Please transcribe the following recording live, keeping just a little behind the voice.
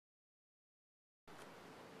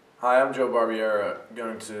Hi, I'm Joe Barbiera,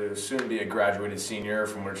 going to soon be a graduated senior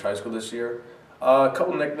from Woodridge High School this year. A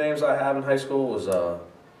couple nicknames I have in high school was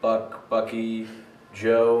Buck, Bucky,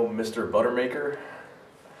 Joe, Mr. Buttermaker.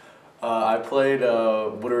 I played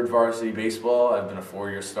Woodridge varsity baseball. I've been a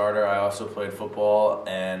 4-year starter. I also played football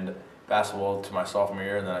and basketball to my sophomore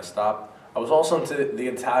year, and then I stopped. I was also into the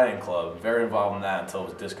Italian club, very involved in that until it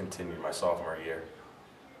was discontinued my sophomore year.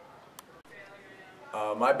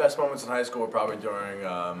 My best moments in high school were probably during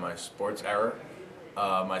my sports era.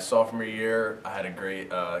 My sophomore year, I had a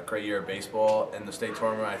great year of baseball. In the state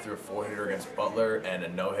tournament, I threw a 4-hitter against Butler and a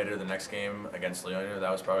no-hitter the next game against Leonia.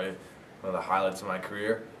 That was probably one of the highlights of my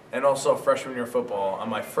career. And also freshman year football. On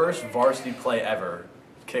my first varsity play ever,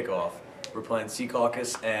 kickoff, we're playing Sea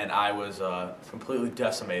Caucus, and I was completely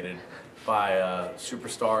decimated by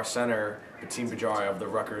superstar center Betim Bajari of the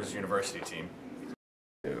Rutgers University team.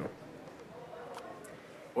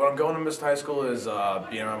 What I'm going to miss in high school is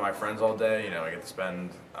being around my friends all day. You know, I get to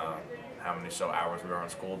spend how many hours we are in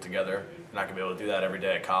school together. I'm not going to be able to do that every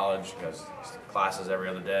day at college because classes every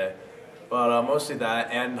other day. But mostly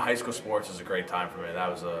that, and high school sports is a great time for me. That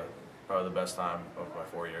was probably the best time of my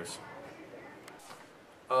 4 years.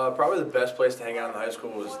 Probably the best place to hang out in high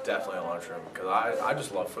school was definitely a lunchroom because I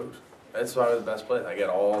just love food. It's probably the best place. I get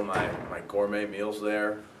all my gourmet meals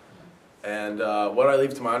there. And what I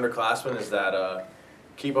leave to my underclassmen is that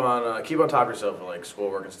keep on top of yourself with like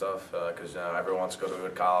schoolwork and stuff, because everyone wants to go to a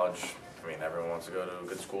good college. I mean, everyone wants to go to a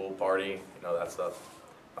good school party, that stuff.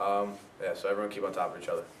 Yeah, so everyone keep on top of each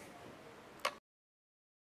other.